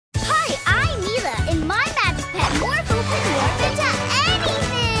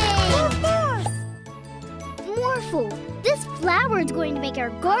Morphle, this flower is going to make our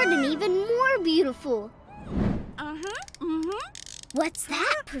garden even more beautiful. What's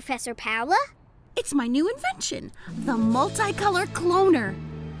that, Professor Paula? It's my new invention, the multicolor cloner.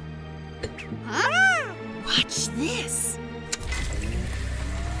 Huh? Watch this.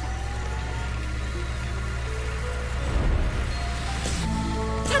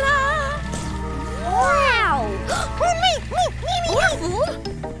 Ta-da! Wow! Me! Orphle?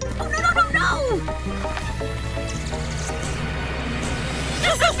 Oh, no!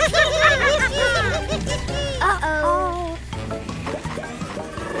 Uh-oh.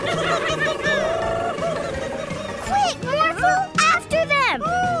 Quick, Morphle! After them!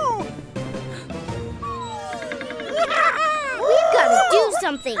 We've got to do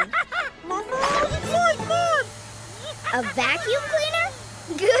something. A vacuum cleaner?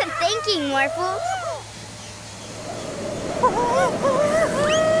 Good thinking, Morphle.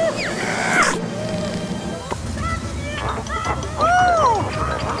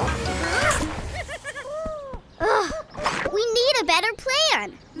 We need a better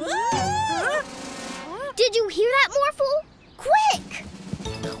plan. Did you hear that, Morphle? Quick!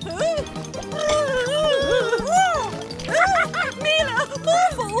 Mila,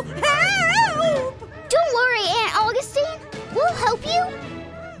 Morphle, help! Don't worry, Aunt Augustine. We'll help you.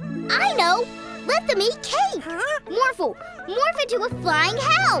 I know. Let them eat cake. Morphle, morph into a flying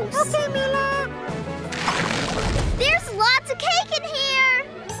house. Okay, Mila. There's lots of cake in here.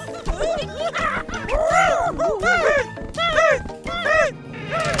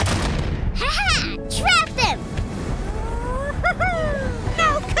 Ha-ha! Trap them! No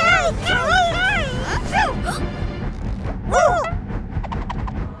cake!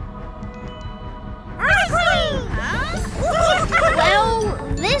 Ice cream! Well,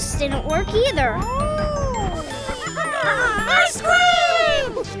 this didn't work either. Ice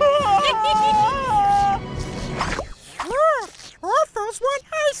cream! Orphles want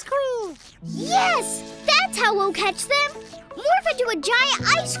ice cream! Yes! That's how we'll catch them. Morph into a giant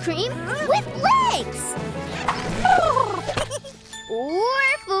ice cream with legs.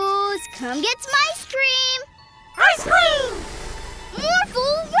 Orphles, come get some ice cream. Ice cream!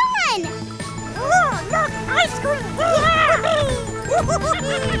 Morphle, run! Oh, look, ice cream! Woohoo!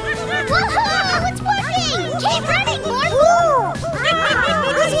 It's working! Keep running, Morphle!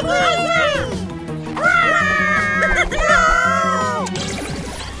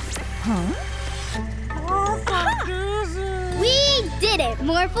 We did it,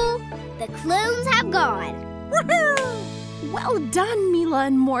 Morphle! The clones have gone. Well done, Mila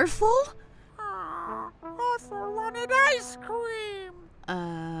and Morphle. Orphle wanted ice cream.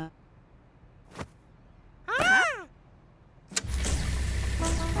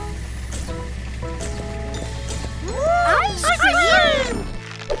 Ice cream!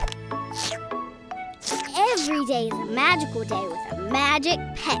 Every day is a magical day with a magic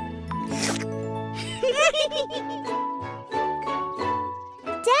pet.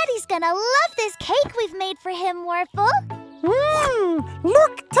 Daddy's gonna love this cake we've made for him, Orphle.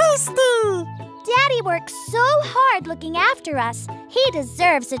 Look tasty! Daddy works so hard looking after us. He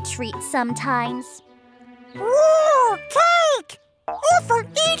deserves a treat sometimes. Ooh, cake! Orphle,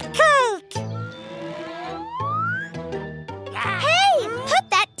 eat cake! Hey, put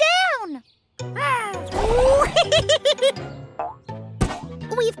that down!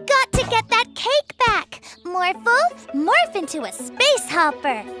 We've got to get that cake back. Morphle, morph into a space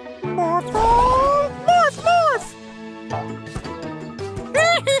hopper. Morphle, morph!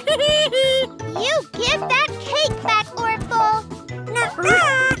 You give that cake back, Orphle.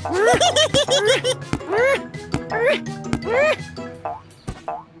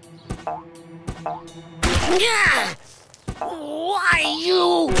 Why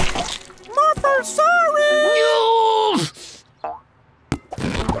you? Morphle, sorry! You!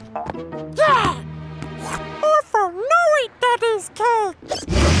 Orphle, no eat Daddy's cake!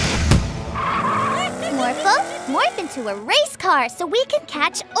 Morphle, morph into a race car so we can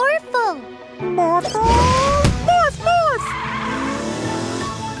catch Orphle. Morphle, morph!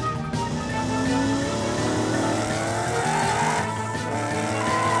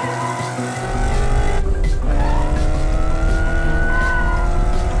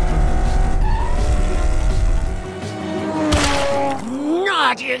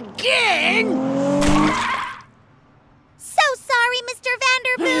 Not again! So sorry, Mr.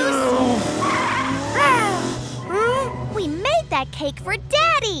 Vanderboos. We made that cake for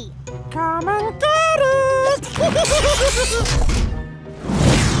Daddy. Come and get it!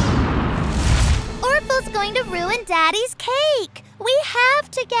 Orphle's going to ruin Daddy's cake. We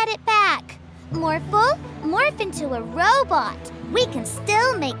have to get it back. Morphle, morph into a robot. We can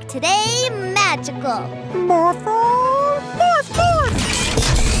still make today magical. Morphle, morph, morph!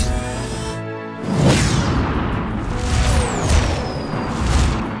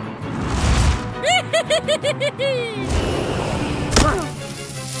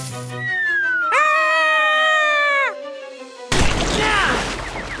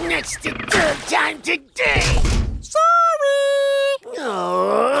 That's the third time today. Sorry!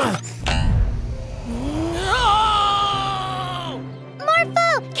 Oh.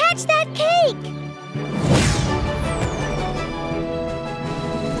 Morphle, catch that cake!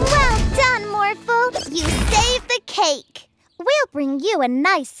 Well done, Morphle. You saved the cake. We'll bring you a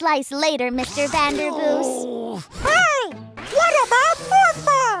nice slice later, Mr. Vanderboos. Oh. Hey! What about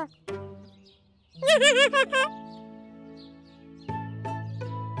Morphle?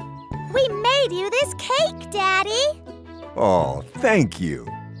 We made you this cake, Daddy. Oh, thank you.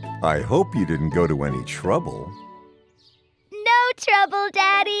 I hope you didn't go to any trouble. No trouble,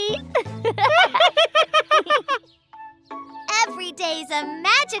 Daddy. Every day's a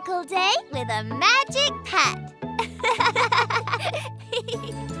magical day with a magic pet.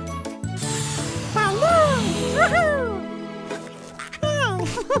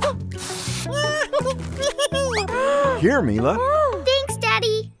 Here, Mila. Thanks,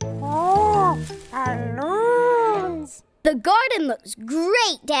 Daddy. Oh, balloons! The garden looks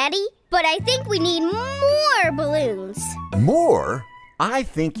great, Daddy, but I think we need more balloons. More? I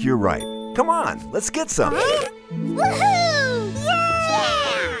think you're right. Come on, let's get some. Woohoo!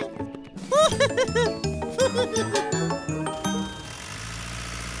 Yeah!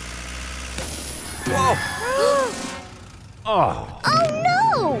 Whoa! Oh. Oh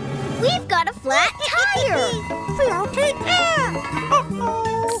no! We've got a flat tire! Floating air! Uh-oh!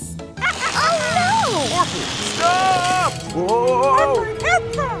 Oh Stop! Whoa!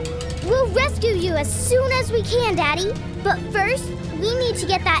 no! We'll rescue you as soon as we can, Daddy. But first, we need to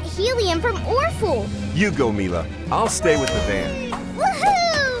get that helium from Orphle. You go, Mila. I'll stay with the van.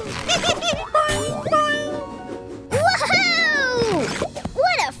 Woohoo! Woohoo!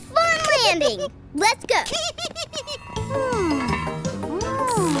 What a fun landing! Let's go.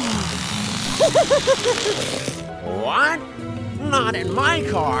 What? Not in my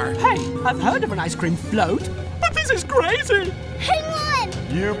car. Hey, I've heard of an ice cream float, but this is crazy! Hang on!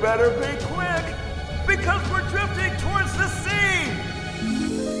 You better be quick, because we're drifting towards the sea!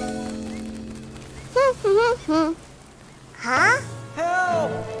 Huh?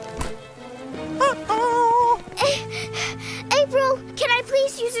 Help! Uh-oh! April, can I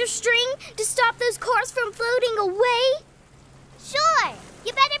please use your string to stop those cars from floating away? Sure.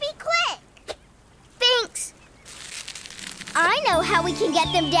 You better be quick. Thanks. I know how we can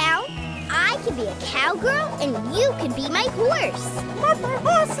get them down. I can be a cowgirl and you can be my horse. Morphle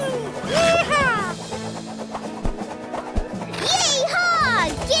horsey! Yeehaw! Yee-haw!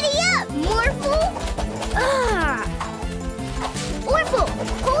 Giddy up, Morphle! Ah! Orphle,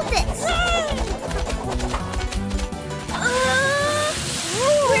 hold this.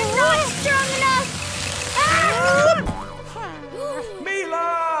 We're not strong enough.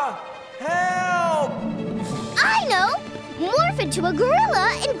 Mila! Help! I know. Morph into a gorilla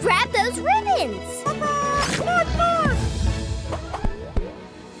and grab those ribbons.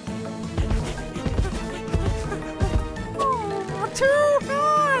 Too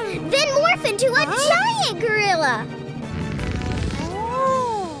high! Then morph into a giant gorilla.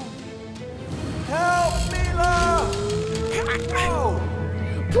 Help, Mila! Oh.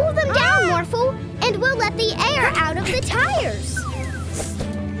 Pull them down, Morphle, and we'll let the air out of the tires.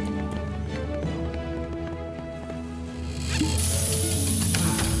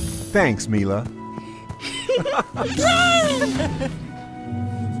 Thanks, Mila.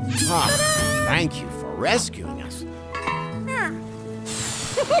 Thank you for rescuing us.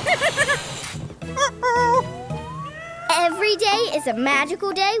 Every day is a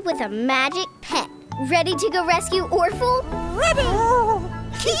magical day with a magic pet. Ready to go rescue Orphle? Ready!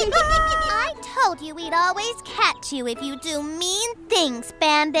 I told you we'd always catch you if you do mean things,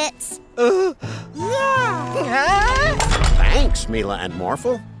 bandits. Thanks, Mila and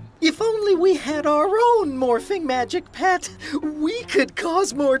Morphle. If only we had our own morphing magic pet, we could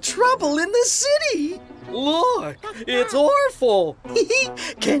cause more trouble in the city. Look, it's Orphle.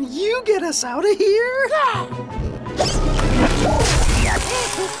 Can you get us out of here?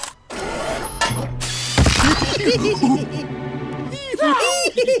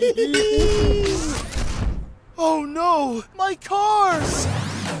 Oh no, my cars!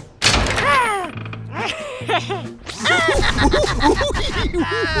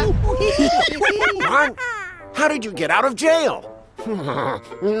 How did you get out of jail?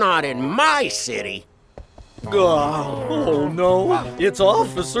 Not in my city. Oh no, it's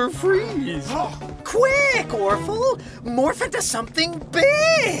Officer Freeze. Quick, Orphle, morph into something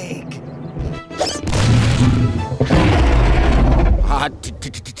big.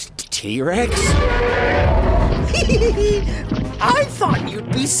 T-Rex? I thought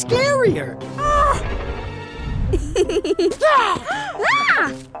you'd be scarier.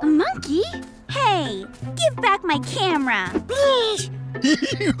 A monkey? Hey, give back my camera.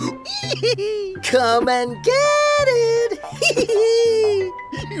 Come and get it.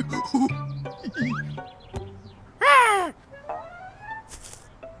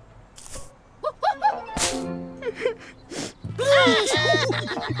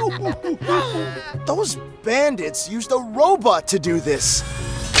 Those bandits used a robot to do this.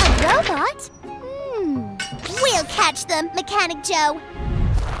 A robot? We'll catch them, Mechanic Joe.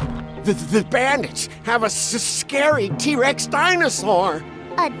 The bandits have a scary T-Rex dinosaur.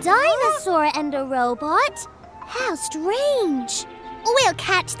 A dinosaur and a robot? How strange. We'll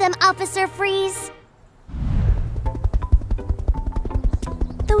catch them, Officer Freeze.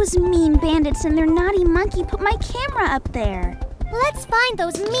 Those mean bandits and their naughty monkey put my camera up there. Let's find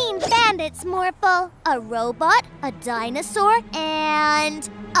those mean bandits, Morphle. A robot, a dinosaur, and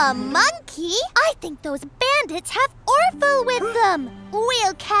a monkey? I think those bandits have Orphle with them.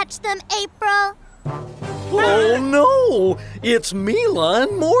 We'll catch them, April. Oh no, it's Mila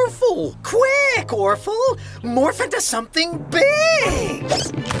and Morphle. Quick, Orphle, morph into something big.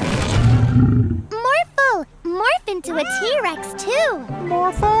 Morphle, morph into a T-Rex too.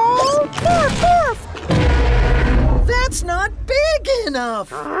 Morphle, morph. That's not big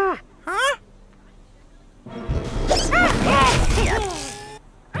enough. Morphle,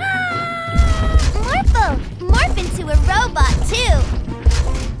 morph into a robot too.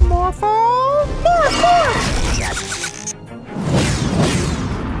 Morphle, morph.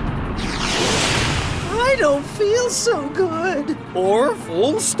 I don't feel so good.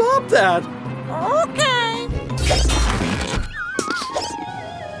 Orphle, stop that. Okay.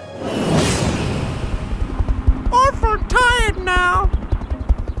 Awful tired now.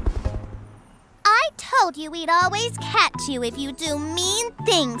 I told you we'd always catch you if you do mean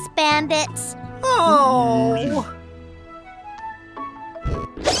things, bandits. Oh.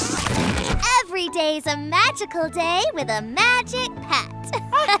 Every day's a magical day with a magic pet.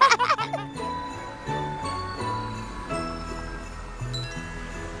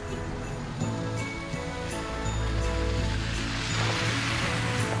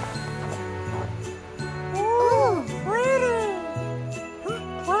 Ooh, pretty.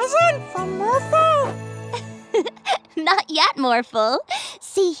 Present from Morphle? Not yet, Morphle.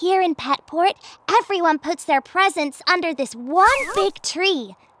 See, here in Petport, everyone puts their presents under this one big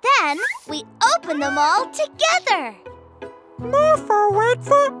tree. Then we open them all together. Morphle, wait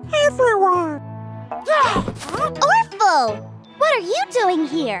for everyone. Orphle, what are you doing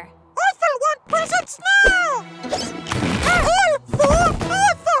here? Orphle want presents now. All for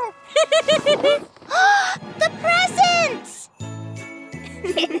Orphle. The presents!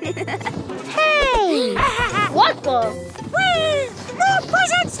 Hey! What the? Please, more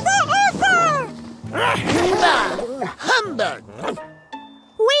presents for Orphle. Humbug!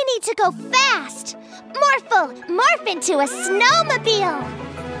 We need to go fast! Morphle, morph into a snowmobile!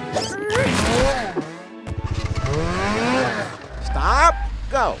 Stop,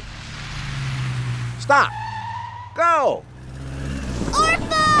 go. Stop, go.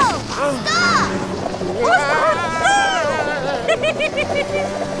 Orphle! Stop!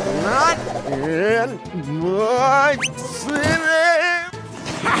 Not in my city.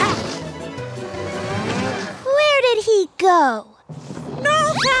 Where did he go?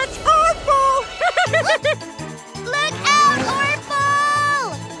 No catch Orphle. Look out, Orphle!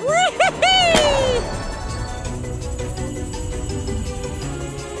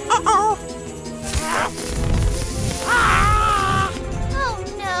 Uh-oh. Oh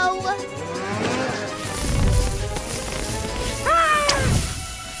no!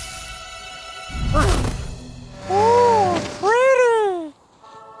 Oh, pretty.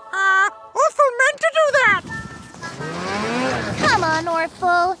 Orphle meant to do that. Come on,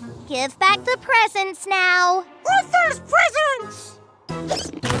 Orphle. Give back the presents now. Orphle's presents.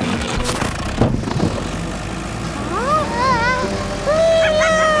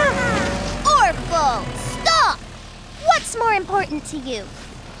 Orphle, stop! What's more important to you?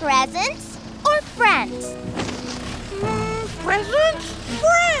 Presents or friends? Presents,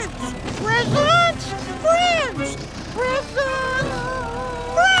 friends. Presents, friends. Presents, friends.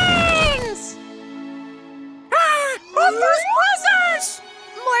 Orphle's presents.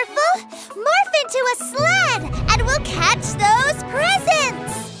 Morphle, morph into a sled and we'll catch those presents!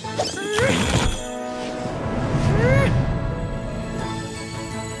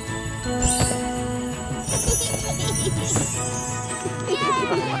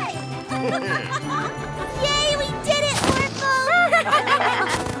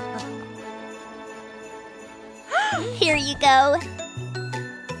 Here you go.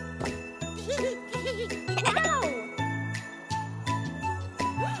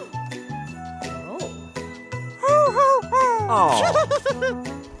 Oh.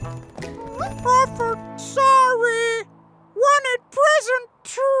 Orphle, sorry. Wanted present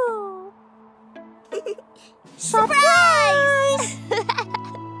too. Surprise!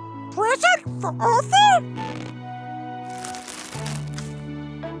 Present for Orphle?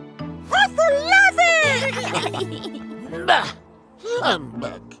 Orphle, love it! Bah!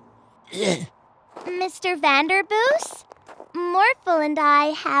 Humbug. Mr. Vanderboos, Morphle and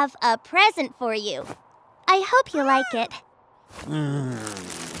I have a present for you. I hope you like it.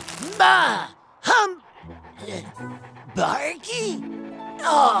 Bah! Barky?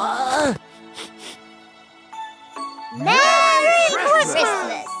 Aww. Merry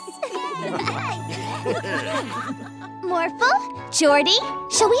Christmas! Morphle, Jordy,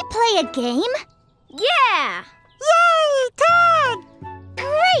 shall we play a game? Yeah! Yay, tag!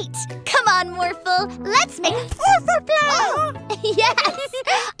 Great! Come on, Morphle, let's make Orphle play! Oh, yes!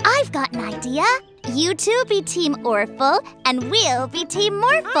 I've got an idea. You two be Team Orphle, and we'll be Team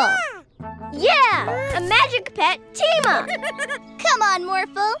Morphle. Yeah! A Magic Pet team-up! Come on,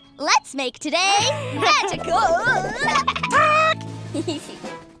 Morphle, let's make today magical!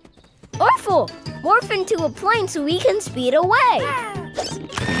 Orphle, morph into a plane so we can speed away.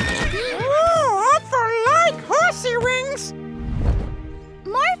 Oh, Orphle like horsey wings.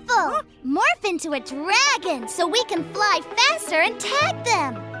 Morphle, morph into a dragon so we can fly faster and tag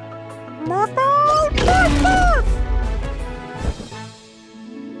them. Morphle, morph, morph.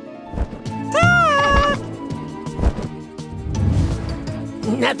 Tag!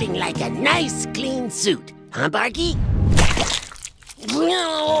 Nothing like a nice, clean suit, huh, Barky?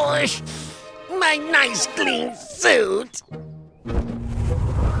 My nice, clean suit!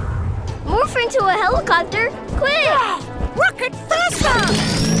 Morph into a helicopter, quick! Rocket faster!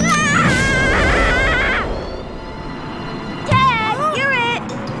 Tag, you're it!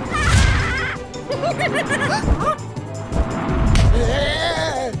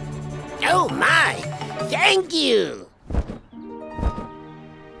 Oh my! Thank you!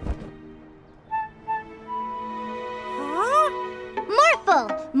 Morphle,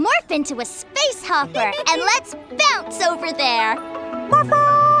 morph into a space hopper and let's bounce over there.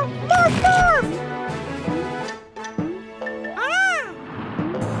 Morphle, morph, morph.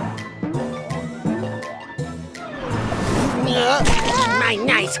 My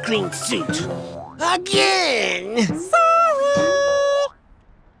nice, clean suit! Again! Sorry.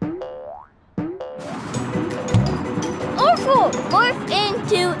 Orphle, morph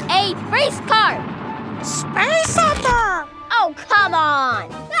into a race car! Space hopper. Oh, come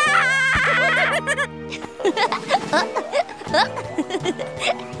on!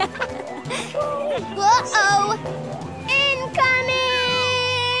 Uh-oh! Incoming!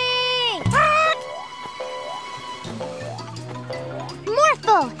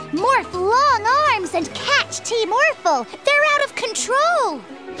 Morphle, morph long arms and catch Team Orphle. They're out of control.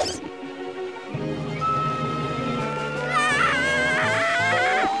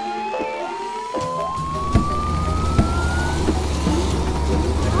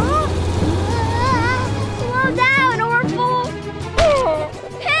 Slow down, Orphle!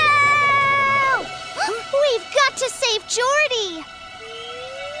 Help! We've got to save Jordy.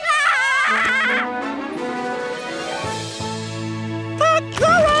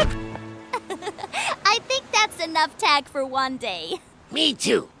 I think that's enough tag for one day. Me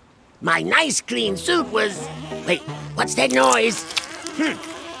too. My nice, clean suit was... Wait, what's that noise?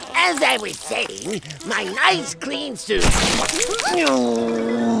 As I was saying, my nice, clean suit...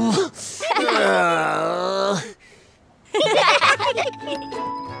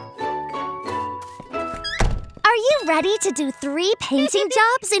 Are you ready to do 3 painting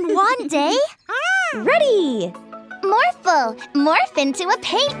jobs in one day? Ready! Morphle, morph into a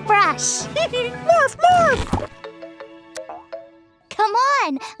paintbrush. Morph, morph. Come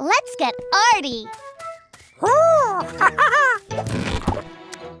on, let's get arty. Oh,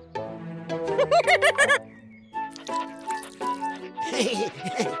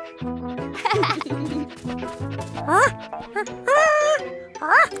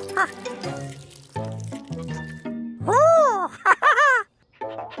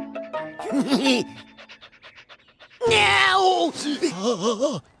 Now!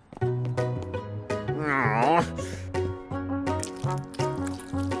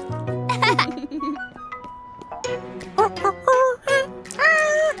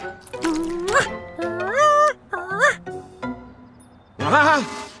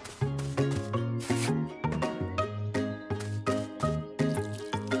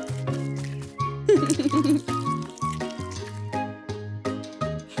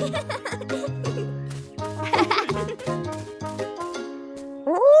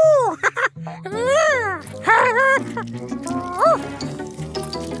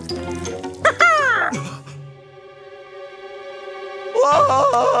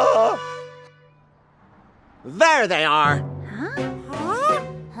 There they are.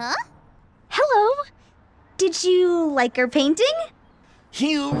 Huh? Hello. Did you like our painting?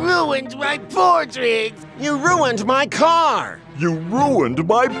 You ruined my portrait. You ruined my car. You ruined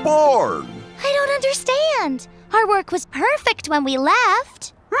my barn. I don't understand. Our work was perfect when we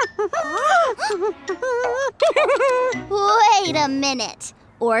left. Wait a minute.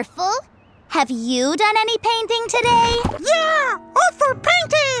 Orphle, have you done any painting today? Yeah, Orphle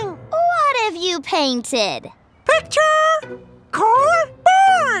painting. What have you painted? Picture, car,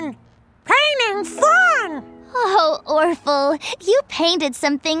 barn. Painting fun. Oh, Orphle, you painted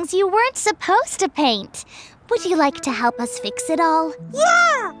some things you weren't supposed to paint. Would you like to help us fix it all?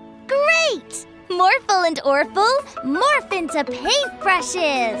 Yeah. Great! Morphle and Orphle, morph into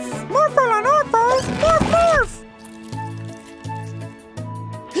paintbrushes! Morphle and Orphle, morph, morph.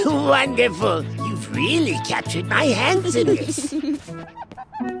 Wonderful. You've really captured my handsomeness.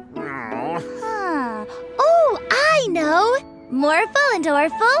 Huh. Oh, I know! Morphle and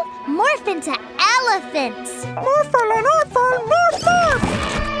Orphle, morph into elephants! Morphle and Orphle, morph, morph.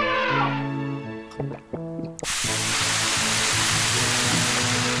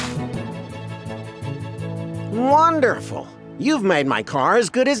 Wonderful. You've made my car as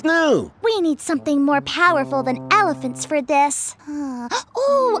good as new. We need something more powerful than elephants for this.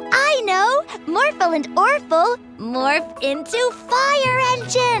 Oh, I know! Morphle and Orphle morph into fire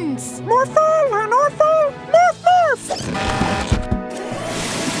engines! Morphle and Orphle, morph, morph.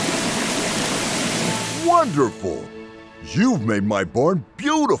 Wonderful. You've made my barn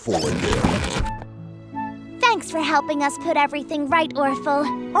beautiful again. Thanks for helping us put everything right, Orphle.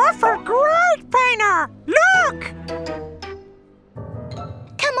 Orphle, great painter. Look!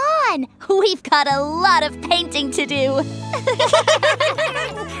 Come on! We've got a lot of painting to do.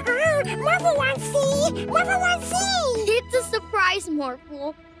 Morphle wants see. Morphle wants see. It's a surprise,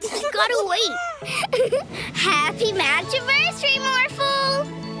 Morphle. You gotta wait. Happy Matchiversary, Morphle!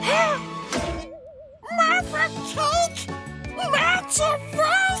 Morphle cake.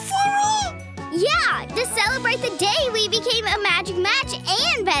 Matchiversary. Yeah, to celebrate the day we became a magic match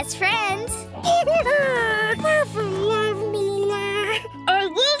and best friends. Morphle, love Mila. I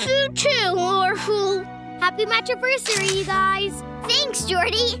love you too, Orphle. Happy Matchiversary, you guys. Thanks,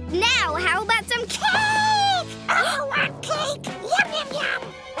 Jordy. Now, how about some cake? I want cake. Yum, yum, yum.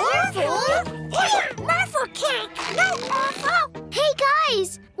 Orphle? Morphle cake. No, Orphle. Hey,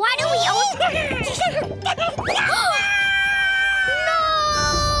 guys, why don't we all... No!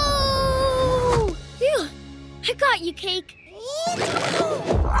 Phew. I got you, Cake.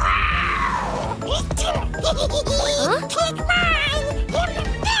 Huh? Cake mine.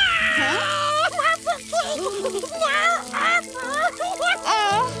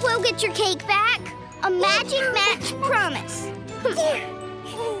 We'll get your cake back. A magic match promise.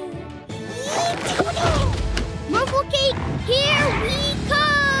 Morphle cake, here we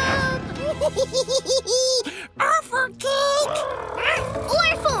come! Orphle cake!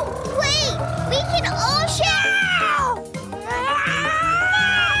 Orphle, wait! We can all share!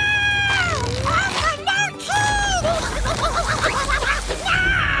 Orphle, no cake!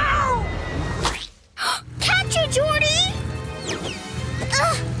 No! Catch it, Jordy!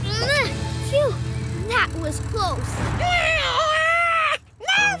 Phew, that was close.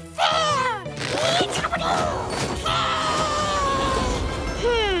 No fair!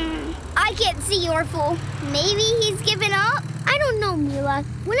 I can't see Orphle. Maybe he's given up? I don't know, Mila.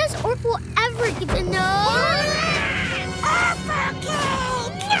 When has Orphle ever given up? Orphle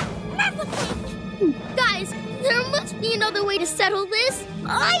cake! Morphle cake! Guys, there must be another way to settle this.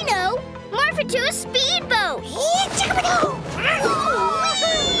 I know! Morph it to a speedboat!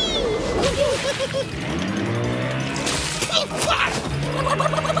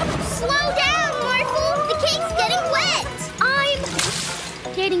 Slow down, Morphle! The cake's getting wet! I'm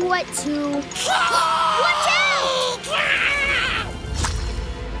getting wet too. Watch out!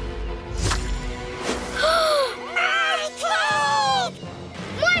 My cake!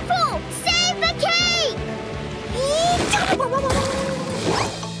 Morphle, save the cake!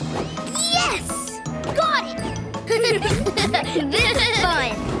 Yes! Got it! This is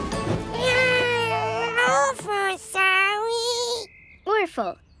fun! Orphle, sorry.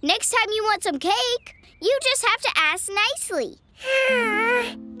 Orphle, next time you want some cake, you just have to ask nicely.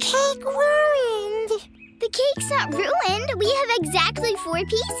 Cake ruined. The cake's not ruined. We have exactly 4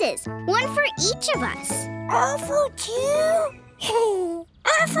 pieces. One for each of us. Orphle too?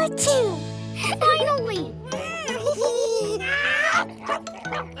 Orphle too. Finally!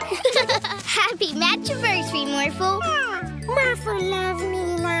 Happy Matchiversary, Morphle. Morphle love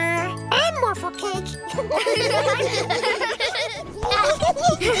Mila. And Morphle cake.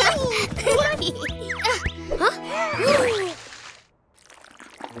 Huh?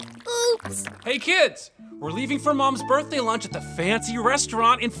 Orphles! Hey kids, we're leaving for Mom's birthday lunch at the fancy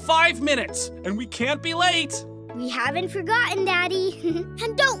restaurant in 5 minutes, and we can't be late. We haven't forgotten, Daddy.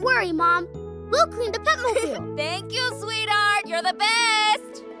 And don't worry, Mom. We'll clean the Petmobile. Thank you, sweetheart. You're the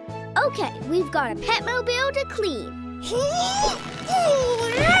best. Okay, we've got a Petmobile to clean.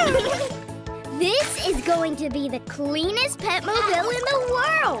 This is going to be the cleanest Petmobile in the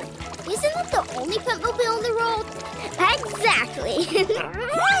world. Isn't it the only Petmobile in the world? Exactly.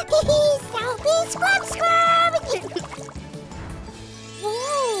 Selfie scrub scrub.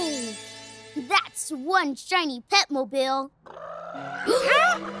 Whoa, that's one shiny Petmobile.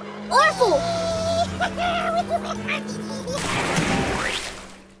 Orphle!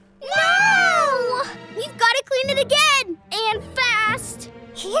 No! We've got to clean it again! And fast!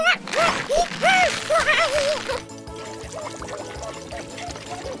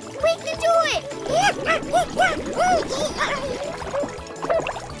 We can do it!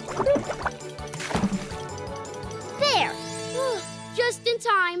 There! Just in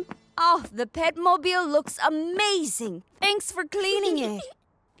time. Oh, the Petmobile looks amazing. Thanks for cleaning it.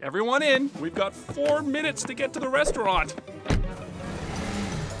 Everyone in. We've got 4 minutes to get to the restaurant.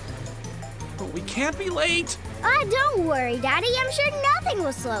 But we can't be late. Don't worry, Daddy. I'm sure nothing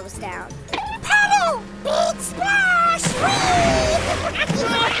will slow us down. Paddle! Big splash!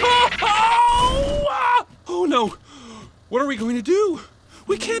 Oh no! What are we going to do?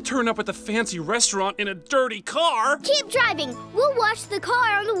 We can't turn up at the fancy restaurant in a dirty car. Keep driving. We'll wash the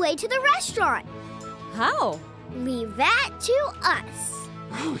car on the way to the restaurant. How? Leave that to us.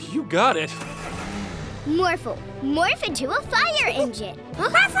 Oh, you got it. Morphle, morph into a fire engine.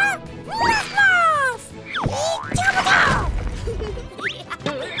 Morphle! Morph!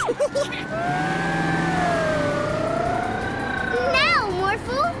 Now,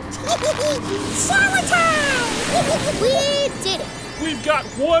 Morphle. Shower time! We did it. We've got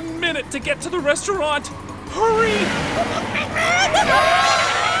 1 minute to get to the restaurant. Hurry!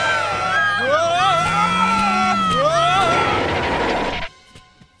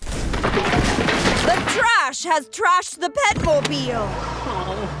 The trash has trashed the Petmobile.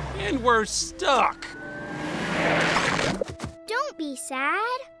 Oh, and we're stuck. Don't be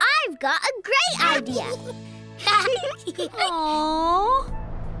sad. I've got a great idea. Aww.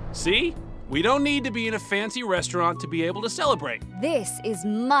 See? We don't need to be in a fancy restaurant to be able to celebrate. This is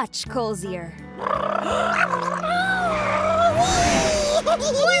much cozier.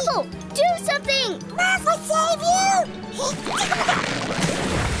 Morphle, do something! Morphle, save you!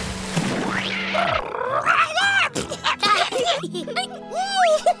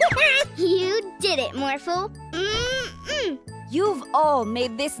 You did it, Morphle. You've all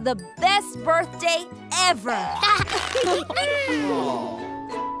made this the best birthday ever.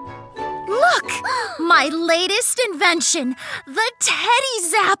 Look! My latest invention, the Teddy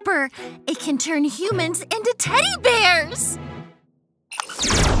Zapper. It can turn humans into teddy bears.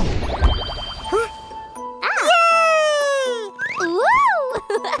 Yay! Woo!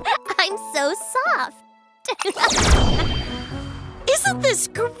 I'm so soft. Isn't this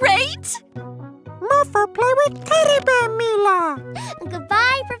great? Morphle, play with teddy bear, Mila.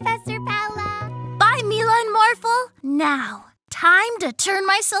 Goodbye, Professor Paula. Bye, Mila and Morphle. Now, time to turn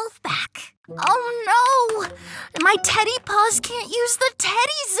myself back. Oh no! My teddy paws can't use the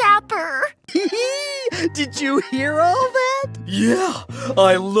Teddy Zapper. Did you hear all that? Yeah,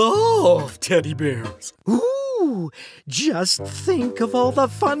 I love teddy bears. Ooh, just think of all the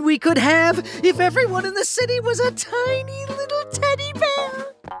fun we could have if everyone in the city was a tiny little teddy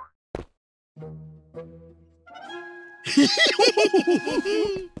bear.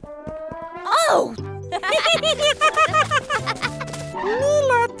 Oh!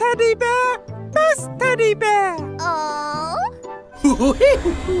 Mila teddy bear, best teddy bear. Oh.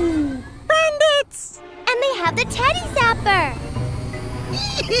 Bandits! And they have the Teddy Zapper.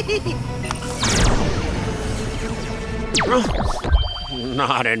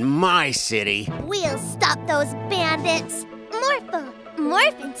 Not in my city. We'll stop those bandits. Morphle,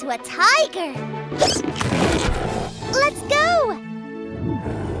 morph into a tiger. Let's go.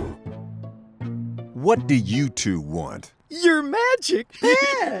 What do you two want? Your magic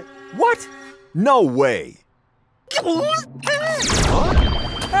pet. What? No way. Huh?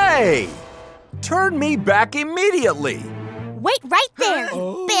 Hey! Turn me back immediately. Wait right there,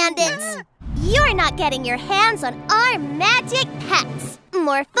 bandits. You're not getting your hands on our magic pets.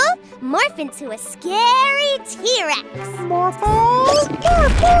 Morphle, morph into a scary T-Rex. Morphle,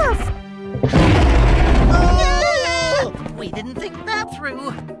 morph, morph. We didn't think that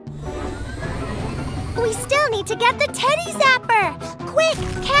through. We still need to get the Teddy Zapper. Quick,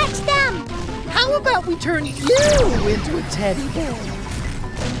 catch them. How about we turn you into a teddy bear?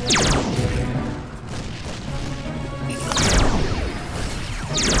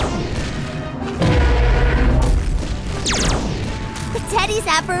 teddy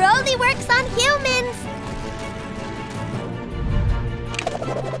zapper only works on humans.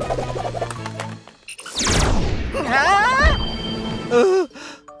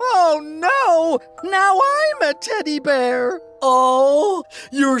 Oh no! Now I'm a teddy bear! Oh,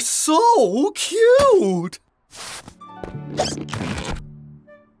 you're so cute!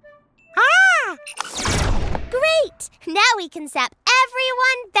 Great! Now we can zap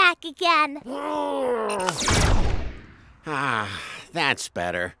everyone back again. That's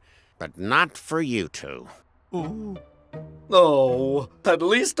better. But not for you two. Oh, at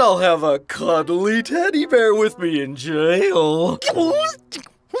least I'll have a cuddly teddy bear with me in jail.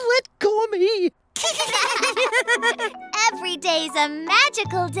 Let go of me! Every day's a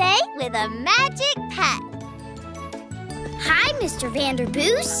magical day with a magic pet. Hi, Mr.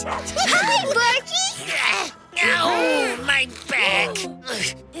 Vanderboos. Hi, Barky. Ow, my back.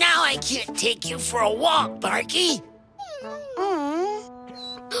 Now I can't take you for a walk, Barky.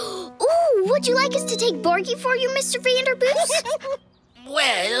 Ooh, would you like us to take Barky for you, Mr. Vanderboos?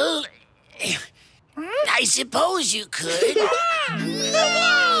 Well, I suppose you could.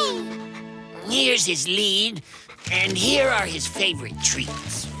 Here's his lead, and here are his favorite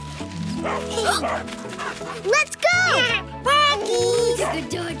treats. Let's go! Barky! He's a good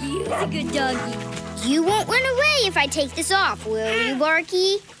doggy. He's a good doggy. You won't run away if I take this off, will you,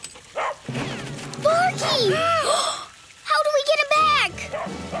 Barky? Barky! How do we get him back?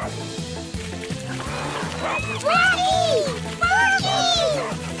 Barky! Barky!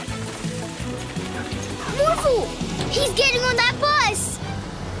 Morphle! He's getting on that bus!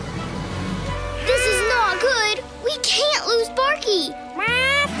 This is not good. We can't lose Barky.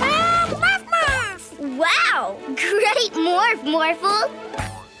 Wow! Great morph, Morphle!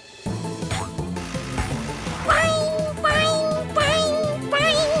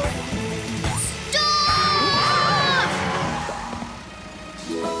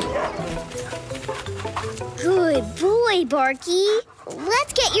 Good boy, Barky.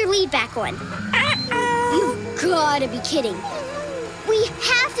 Let's get your lead back on. You've gotta be kidding. We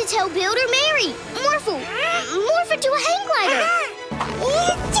have to tell Builder Mary. Morphle, morph into a hang glider.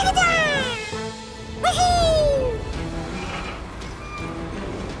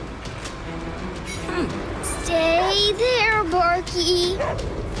 Stay there, Barky.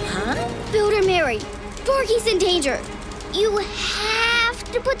 Huh? Builder Mary, Barky's in danger. You have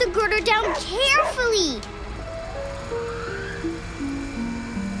to put the girder down carefully.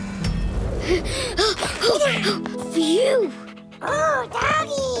 Phew! Oh,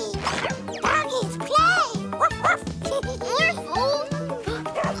 doggy! Doggies play! Morphle!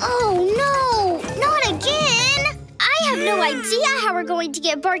 Oh no! Not again! I have no idea how we're going to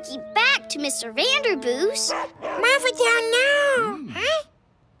get Barky back to Mr. Vanderboos. Morphle down now! Huh?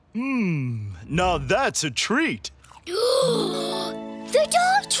 Now that's a treat. The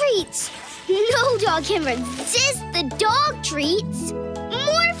dog treats! No dog can resist the dog treats.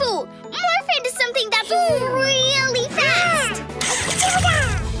 Morphle! Morph into something that's really fast!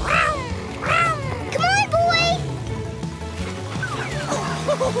 Come on, boy!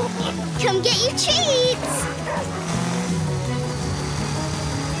 Come get your treats!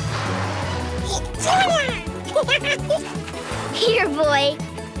 Here, boy.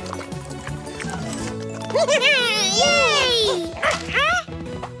 Yay!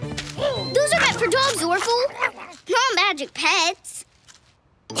 Those are meant for dogs, Orphle. Not magic pets.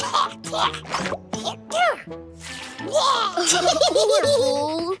 Orphle.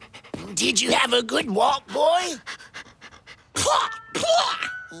 Did you have a good walk, boy?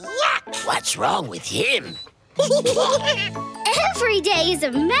 What's wrong with him? Every day is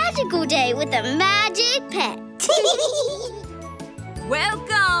a magical day with a magic pet.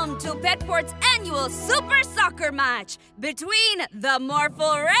 Welcome to Petport's annual Super Soccer match between the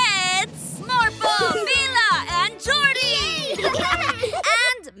Morphle Reds, Morphle, Mila, and Jordy,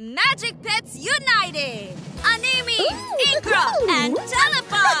 and Magic Pets United, Animi, Inkra, and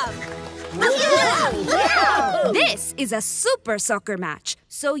Telepop. This is a Super Soccer match,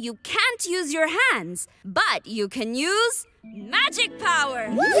 so you can't use your hands, but you can use magic power.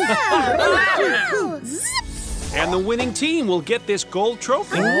 And the winning team will get this gold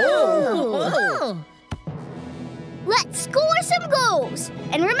trophy. Let's score some goals.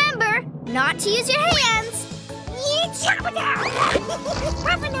 And remember, not to use your hands.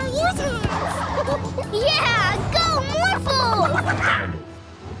 Yeah, go Morphle!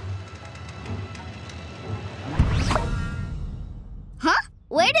 Huh?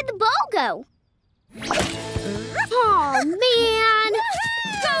 Where did the ball go? Oh, man!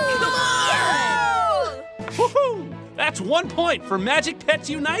 Woohoo! That's 1 point for Magic Pets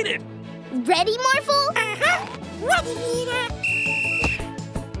United. Ready, Morphle? Ready, Peter.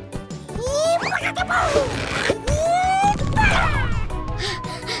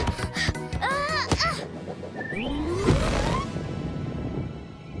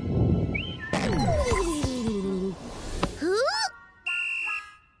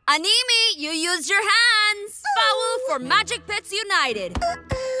 Animi, you used your hands. Foul for Magic Pets United.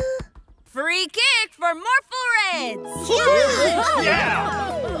 Free kick for Morphle Reds. Yeah!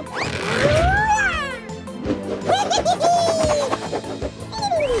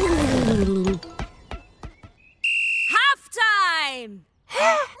 Halftime!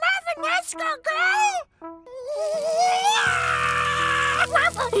 Nothing else can go!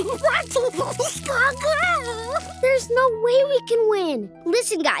 There's no way we can win.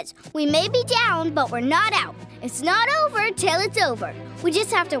 Listen, guys, we may be down, but we're not out. It's not over till it's over. We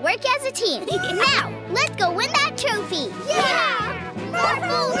just have to work as a team. Now, let's go win that trophy. Yeah!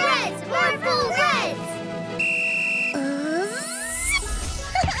 Morphle Reds! Morphle Reds!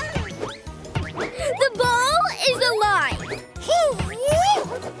 The ball is alive.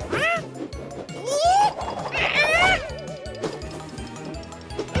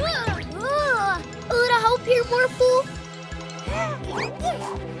 A little help here, Morphle.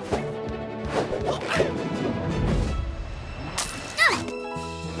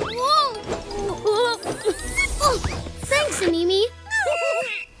 Thanks, Animi.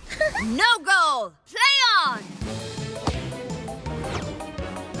 No goal. Play on.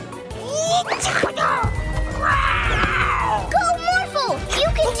 Go, Morphle! You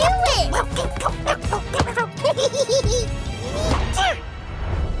can do it!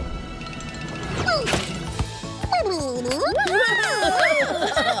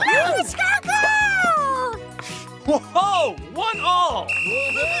 Whoa! 1-all!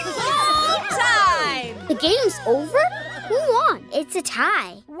 Time! The game's over? Who won? It's a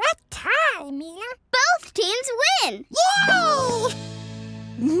tie. What time, Mila? Both teams win! Yay!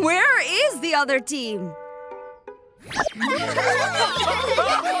 Where is the other team?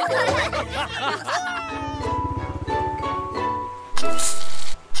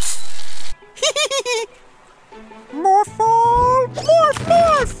 Morphle! Morph!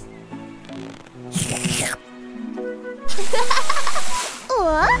 Morph!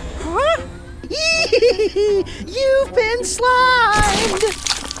 Huh? You've been slimed!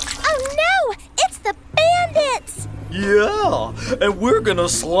 Oh no! It's the bandits! Yeah, and we're gonna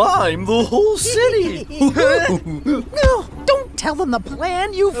slime the whole city! No, don't tell them the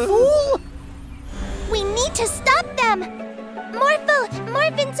plan, you fool! We need to stop them! Morphle,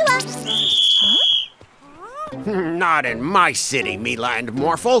 morph into a... Not in my city, Mila and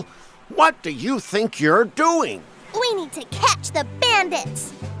Morphle. What do you think you're doing? We need to catch the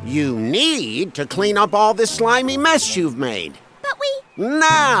bandits! You need to clean up all this slimy mess you've made. But we...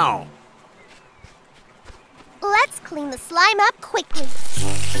 Now! Let's clean the slime up quickly.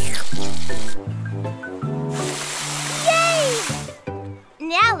 Yay!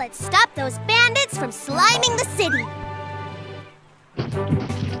 Now let's stop those bandits from sliming the city.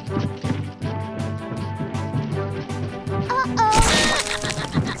 Uh-oh.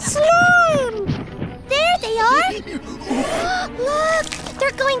 Slime! There they are! Look!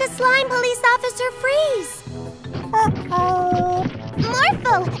 They're going to slime Police Officer Freeze! Uh-oh!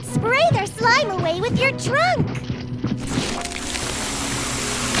 Morphle, spray their slime away with your trunk!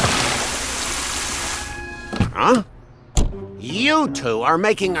 Huh? You two are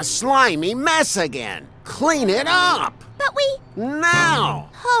making a slimy mess again. Clean it up! But we... Now!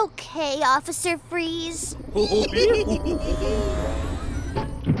 Okay, Officer Freeze.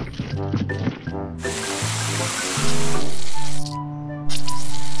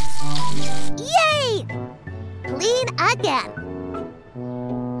 Yay! Clean again.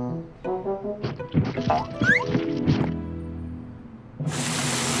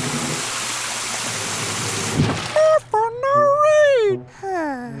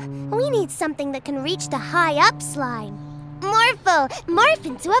 We need something that can reach the high-up slime. Morphle, morph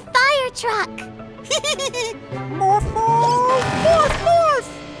into a fire truck. Morphle! Morph! Morph!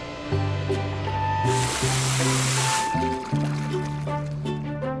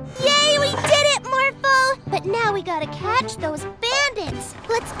 Yay, we did it, Morphle! But now we gotta catch those bandits.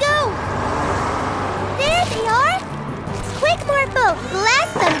 Let's go! There they are! Quick, Morphle!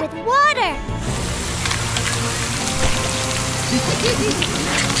 Blast them with water!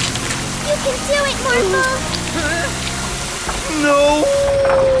 You can do it, Morphle! No!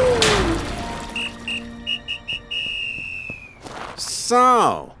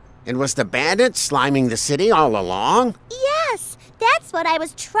 So, it was the bandits sliming the city all along? Yes, that's what I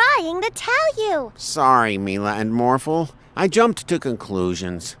was trying to tell you. Sorry, Mila and Morphle. I jumped to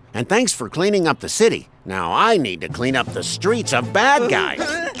conclusions. And thanks for cleaning up the city. Now I need to clean up the streets of bad guys.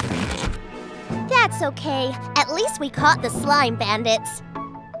 That's okay. At least we caught the slime bandits.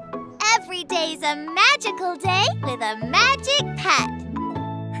 Every day's a magical day with a magic pet.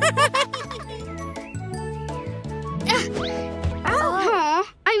 Oh,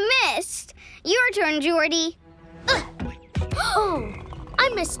 I missed. Your turn, Jordy. Oh, I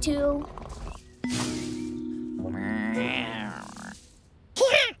missed too.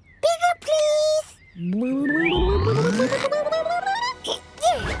 Bigger, please.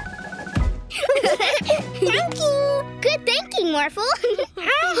 Thank you. Good thinking, Morphle.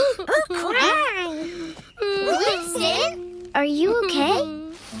 Winston, are you okay?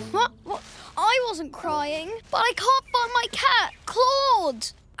 What? I wasn't crying, but I can't find my cat,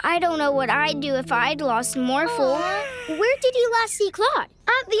 Claude. I don't know what I'd do if I'd lost Morphle. Where did you last see Claude?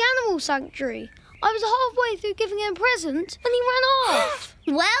 At the animal sanctuary. I was halfway through giving him a present, and he ran off.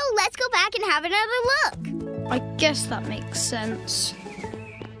 Well, let's go back and have another look. I guess that makes sense.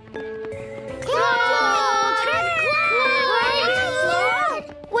 Claude!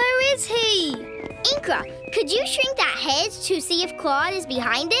 Where is he? Inkra, could you shrink that hedge to see if Claude is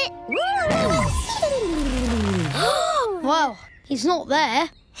behind it? Well, he's not there.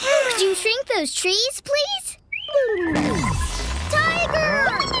 Could you shrink those trees, please? Tiger!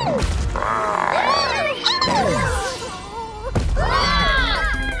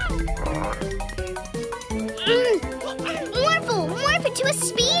 Morphle, morph into a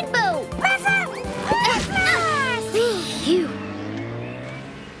speedboat! Phew.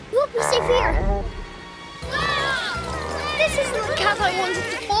 We'll be safe here. This isn't the cat I wanted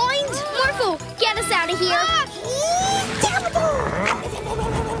to find. Morphle, get us out of here.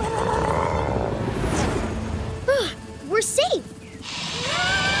 We're safe.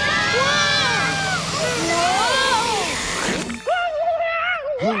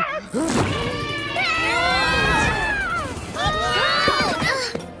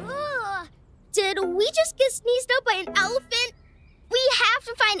 Did we just get sneezed up by an elephant? We have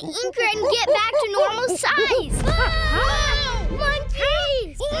to find Inkra and get back to normal size.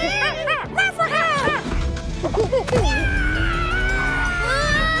 Monkeys!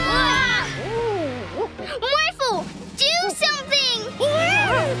 Morphle, do something!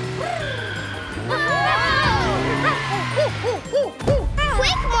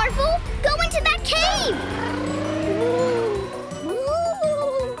 Quick, Morphle, go into that cave!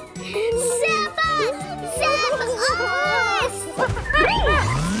 Save us! Save us!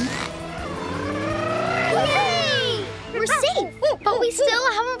 Yay! We're safe, but we still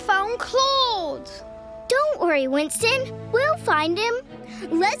haven't found Claude. Don't worry, Winston. We'll find him.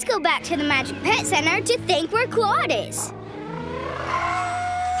 Let's go back to the Magic Pet Center to think where Claude is.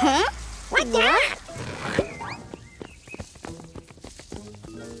 Huh? What's that?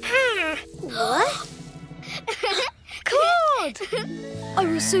 What? Claude! I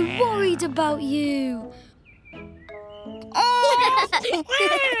was so worried about you.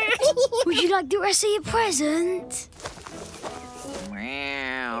 Would you like the rest of your present?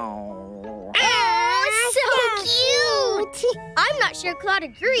 Oh, so cute! I'm not sure Claude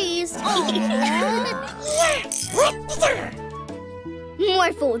agrees.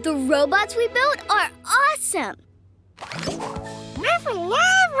 Morphle, the robots we built are awesome. Morphle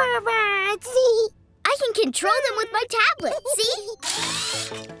love robots. I can control them with my tablet, see?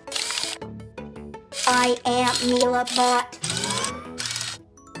 I am Mila Bot.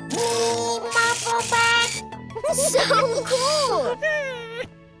 Morphle Bot. So cool.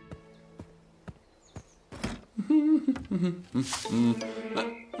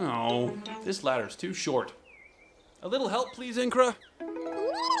 Oh, this ladder's too short. A little help, please, Inkra?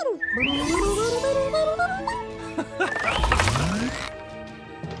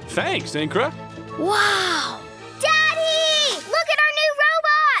 Thanks, Inkra. Wow! Daddy! Look at our new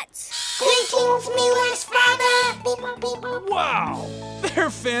robots! Greetings, Mila's father! Wow! They're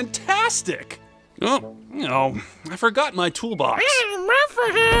fantastic! Oh, I forgot my toolbox.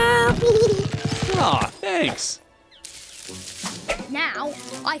 Ah, thanks. Now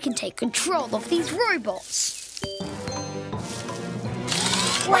I can take control of these robots.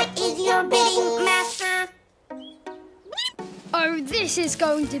 What is your bidding, Master? Oh, this is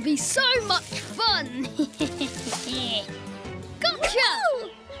going to be so much fun! Gotcha!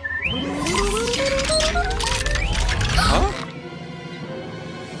 Huh?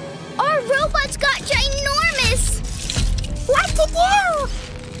 Our robots got ginormous! What to do?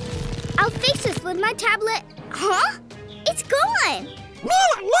 I'll fix this with my tablet. Huh? It's gone!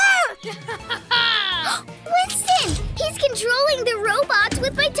 Mila, look! Winston! He's controlling the robots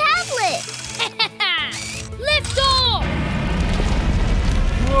with my tablet! Lift off!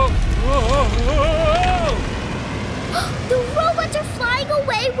 Whoa, whoa, whoa. The robots are flying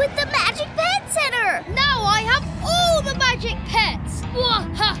away with the Magic Pet Center! Magic Pets.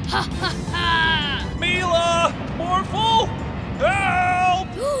 Mila! Morphle! Help!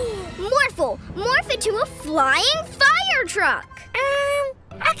 Morphle, morph into a flying fire truck.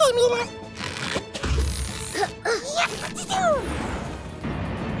 Okay, Mila.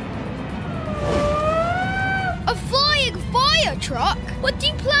 A flying fire truck? What do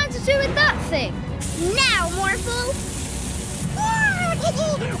you plan to do with that thing? Now, Morphle.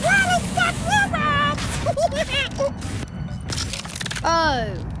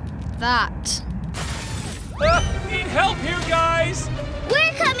 Oh, that. Need help here, guys!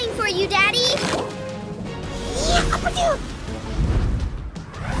 We're coming for you, Daddy.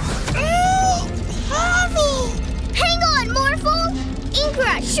 Hang on, Morphle.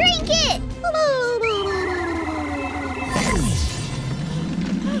 Inkra, shrink it.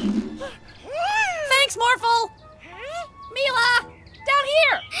 Thanks, Morphle! Mila! Down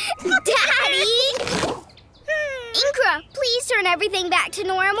here! Daddy! Inkra, please turn everything back to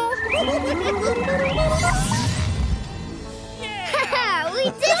normal. Yeah! We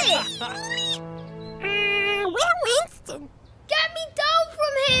did it! Where Winston? Get me down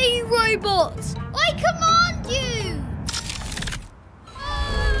from here, you robots! I command you!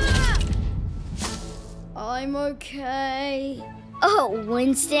 Ah! I'm okay. Oh,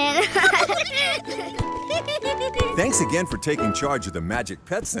 Winston. Thanks again for taking charge of the Magic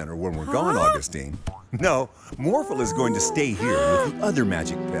Pet Center when we're gone, Augustine. No, Morphle is going to stay here with the other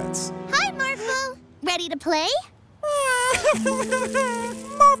Magic Pets. Hi, Morphle. Ready to play?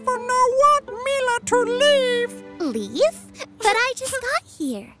 Morphle no want Mila to leave. Leave? But I just got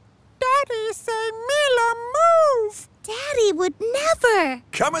here. Daddy say Mila move. Daddy would never.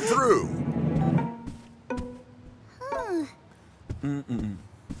 Coming through.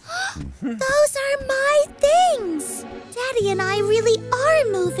 Those are my things. Daddy and I really are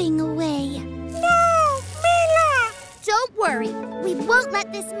moving away. No, Mila. Don't worry. We won't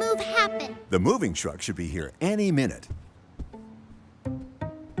let this move happen. The moving truck should be here any minute.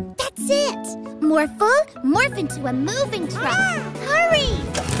 That's it. Morphle, morph into a moving truck. Hurry!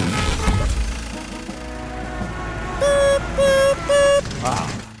 Beep, beep, beep. Ah,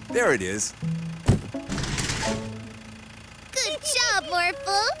 there it is. Good job,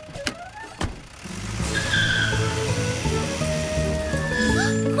 Morphle.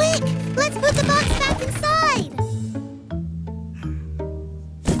 Quick, let's put the box back inside.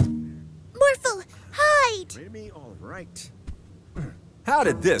 Morphle, hide. Maybe all right. How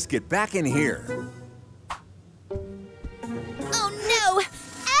did this get back in here? Oh no!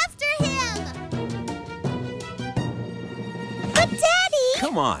 After him! But Daddy!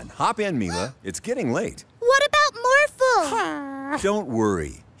 Come on, hop in, Mila. It's getting late. What about Morphle? Don't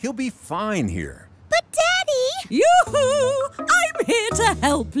worry. He'll be fine here. But Daddy! Yoo-hoo! I'm here to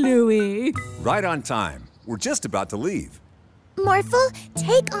help, Louie. Right on time. We're just about to leave. Morphle,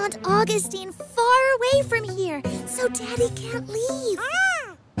 take Aunt Augustine far away from here so Daddy can't leave.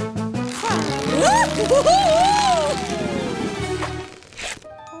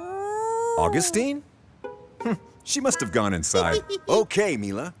 Augustine? She must have gone inside. Okay,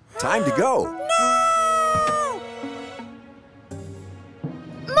 Mila. Time to go.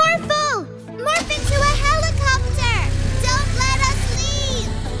 Morphle! Morph into a helicopter! Don't let us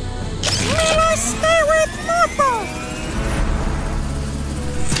leave! Mila, stay with Morphle.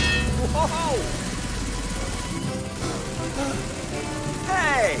 Whoa!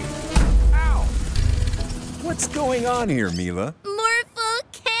 Hey! Ow! What's going on here, Mila? Morphle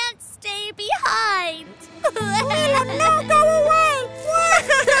can't stay behind. Mila, no, go away.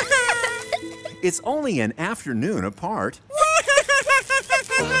 It's only an afternoon apart.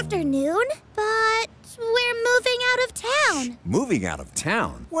 Afternoon? But we're moving out of town. Moving out of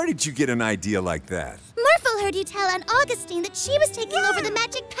town? Where did you get an idea like that? Morphle heard you tell Aunt Augustine that she was taking over the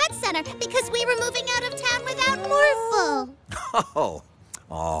Magic Pet Center because we were moving out of town without Morphle.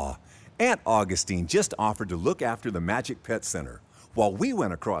 Oh, Aunt Augustine just offered to look after the Magic Pet Center while we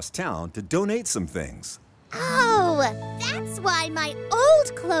went across town to donate some things. Oh, that's why my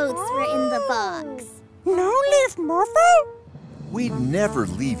old clothes were in the box. No leave, Morphle. We'd never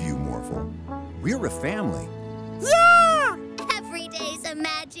leave you, Morphle. We're a family. Yeah! Every day's a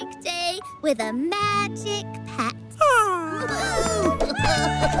magic day with a magic pet.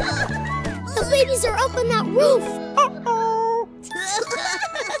 The babies are up on that roof. Uh-oh.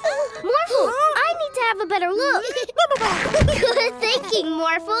 Morphle, I need to have a better look. Good thinking,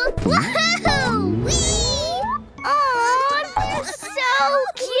 Morphle. Woohoo! Whee! Aw, they're so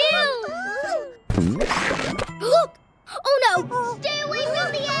cute. Look! Oh no! Stay away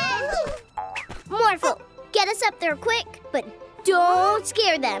from the edge! Morphle, get us up there quick, but don't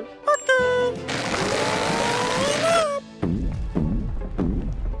scare them. Okay.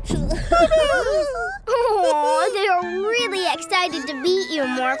 Oh, they are really excited to meet you,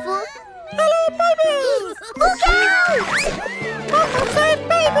 Morphle. Hello, babies! Look out! Morphle said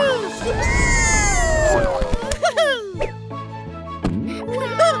babies!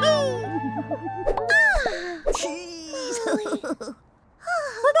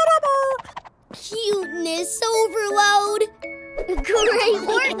 Cuteness overload. Great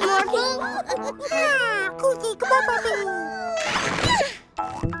work, Morphle.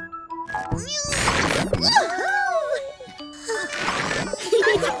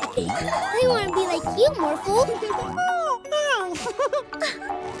 I want to be like you, Morphle.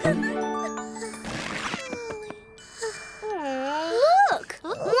 Look,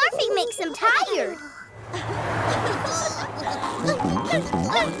 morphing makes them tired.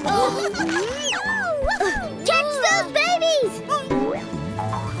 Catch those babies!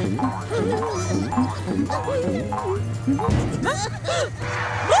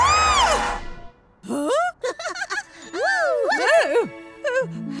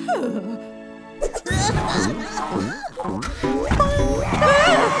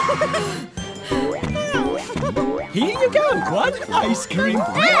 Here you go, one ice cream.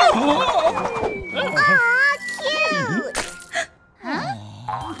 Aw, cute!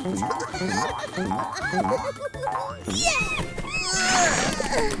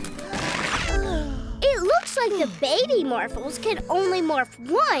 It looks like the baby Morphles can only morph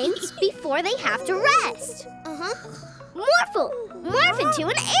once before they have to rest. Morphle, morph into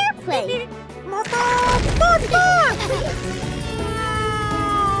an airplane.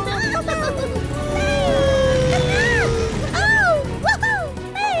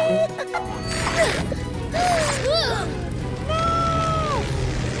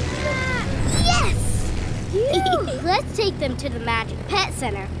 Yes! Let's take them to the Magic Pet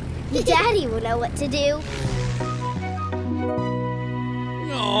Center. Daddy will know what to do.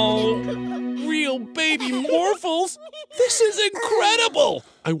 Oh, real baby Morphles? This is incredible!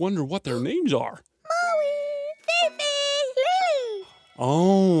 I wonder what their names are. Lily.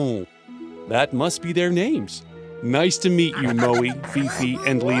 Oh, that must be their names. Nice to meet you, Moe, Fifi,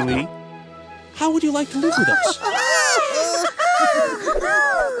 and Lily. How would you like to live with us?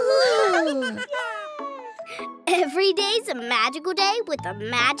 Every day's a magical day with a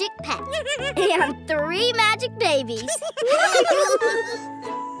magic pet. And 3 magic babies.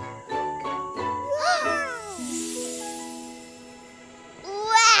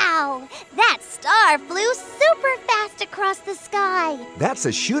 Wow! That star flew super fast across the sky. That's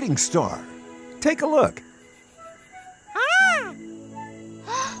a shooting star. Take a look.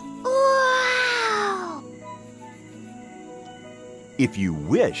 Wow! If you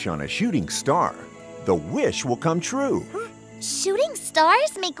wish on a shooting star, the wish will come true. Shooting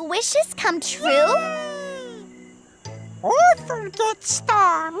stars make wishes come true? Orphle get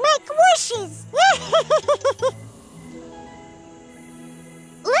star, make wishes.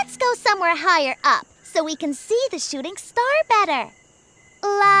 Let's go somewhere higher up so we can see the shooting star better.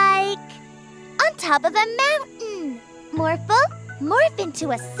 Like on top of a mountain. Morphle, morph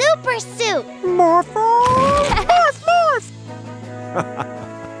into a super suit. Morphle, morph, morph.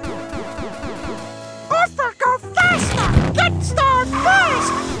 Orphle, go faster. Get star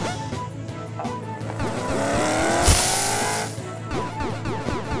first.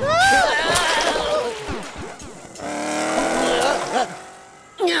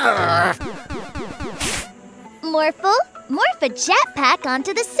 Morphle, morph a jetpack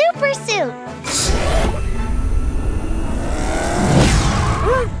onto the super suit.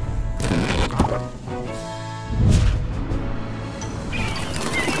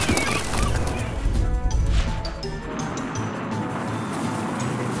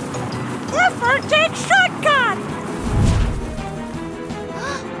 Orphle, take shortcut.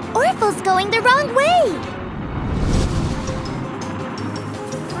 Orphle's going the wrong way.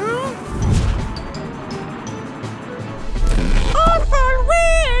 Orphle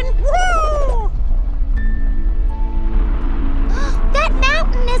win! Woo! That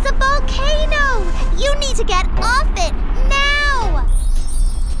mountain is a volcano! You need to get off it now!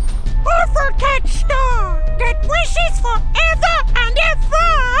 Orphle catch star! Get wishes forever and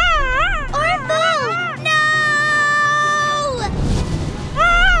ever! Orphle! No!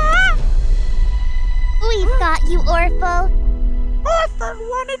 We've got you, Orphle. Orphle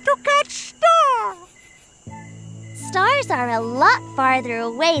wanted to catch star! Stars are a lot farther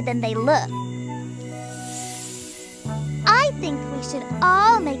away than they look. I think we should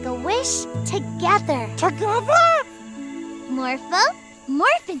all make a wish together. Together? Morphle,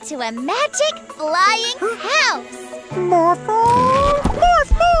 morph into a magic flying house. Morphle,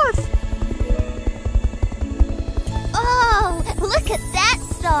 morph, morph. Oh, look at that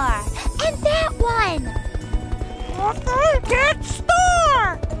star. one. Orphle gets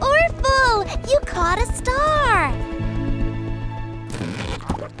star! Orphle, you caught a star.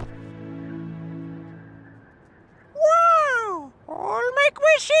 Wow! All make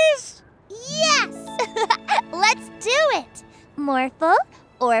wishes! Yes! Let's do it. Morphle,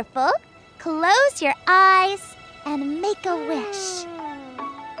 Orphle, close your eyes and make a wish.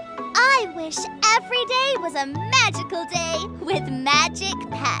 I wish every day was a magical day with Magic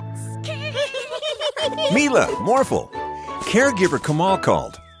Pets. Mila, Morphle, caregiver Kamal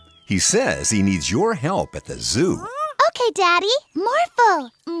called. He says he needs your help at the zoo. Okay, Daddy. Morphle,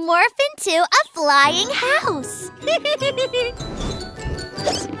 morph into a flying house.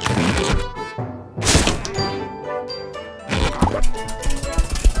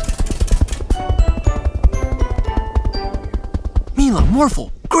 Mila,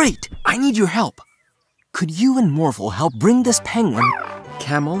 Morphle, great! I need your help. Could you and Morphle help bring this penguin,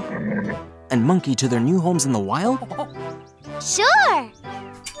 camel, and monkey to their new homes in the wild? Sure!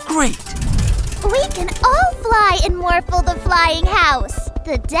 Great! We can all fly in Morphle the Flying House.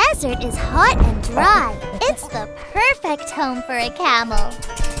 The desert is hot and dry. It's the perfect home for a camel.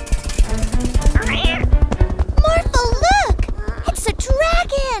 Morphle, look! It's a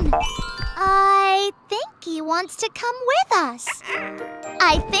dragon! I think he wants to come with us.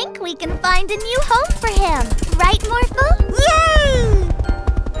 I think we can find a new home for him. Right, Morphle? Yay!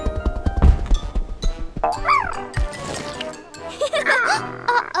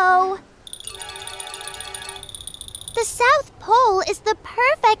 Uh-oh. The South Pole is the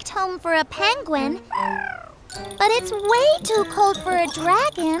perfect home for a penguin, but it's way too cold for a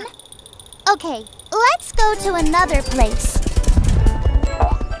dragon. Okay, let's go to another place.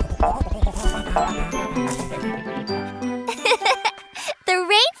 The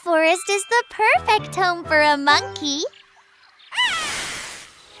rainforest is the perfect home for a monkey.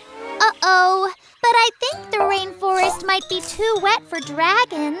 Uh-oh, but I think the rainforest might be too wet for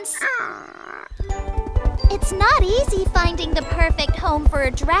dragons. It's not easy finding the perfect home for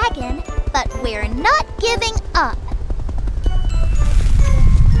a dragon, but we're not giving up.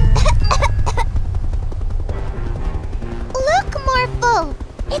 Look, Morphle!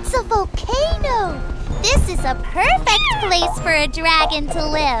 It's a volcano! This is a perfect place for a dragon to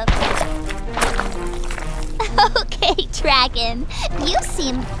live. Okay, dragon. You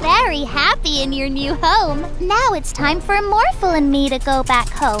seem very happy in your new home. Now it's time for Morphle and me to go back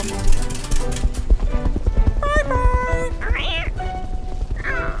home.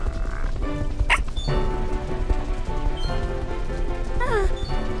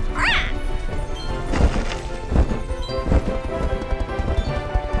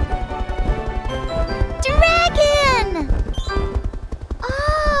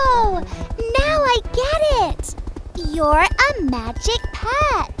 You're a magic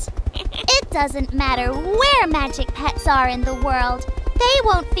pet. It doesn't matter where magic pets are in the world. They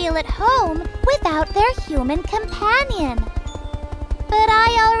won't feel at home without their human companion. But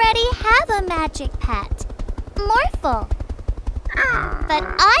I already have a magic pet, Morphle. But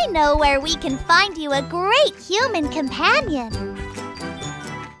I know where we can find you a great human companion.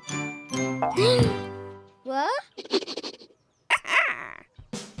 What?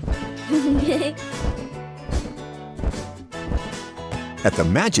 At the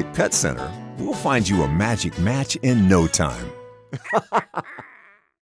Magic Pet Center, we'll find you a magic match in no time.